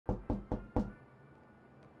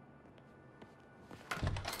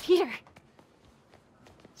Peter!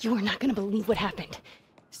 You are not gonna believe what happened.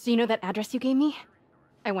 So you know that address you gave me?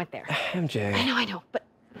 I went there. MJ. I know, but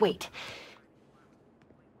wait.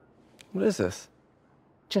 What is this?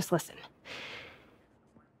 Just listen.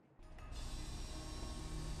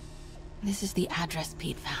 This is the address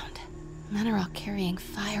Pete found. Men are all carrying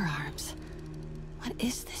firearms. What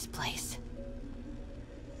is this place?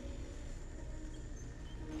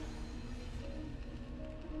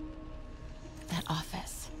 That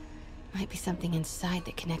office. Might be something inside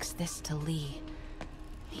that connects this to Lee.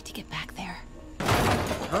 Need to get back there.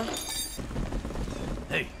 Huh?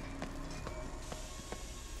 Hey.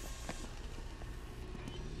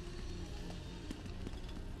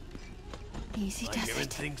 Easy does Hearing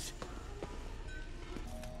it. things?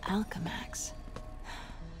 Alchemax.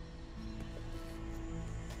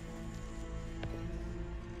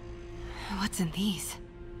 What's in these?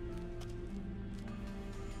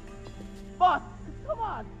 Boss, come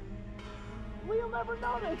on! We'll never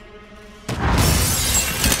notice!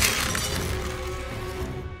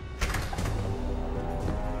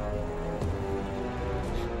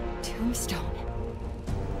 Tombstone.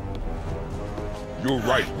 You're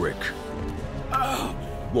right, Rick.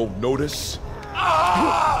 Won't notice?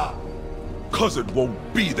 Cause it won't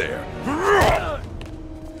be there. God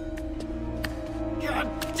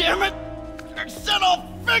damn it! I said I'll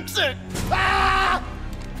fix it!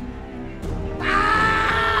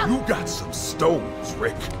 You got some stones,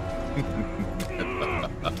 Rick.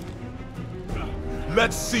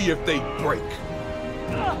 Let's see if they break.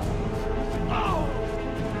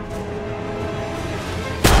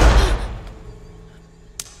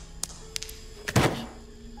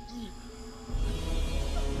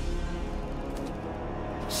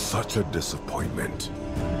 Such a disappointment.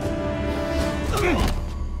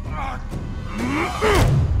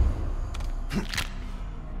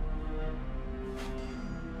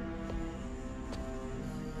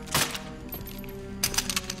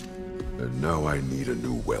 And now I need a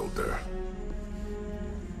new welder.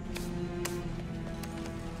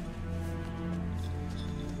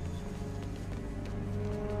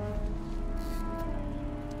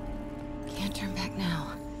 Can't turn back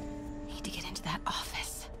now. Need to get into that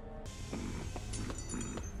office.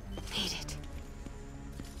 Made it.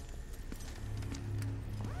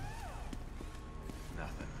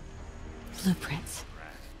 Nothing. Blueprints.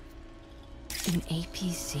 An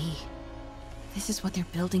APC. This is what they're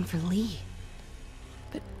building for Lee.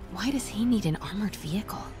 But why does he need an armored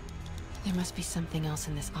vehicle? There must be something else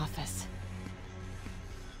in this office.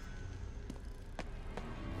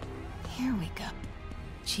 Here we go.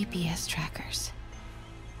 GPS trackers.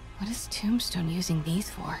 What is Tombstone using these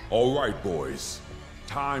for? All right, boys.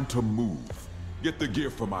 Time to move. Get the gear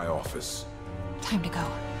from my office. Time to go.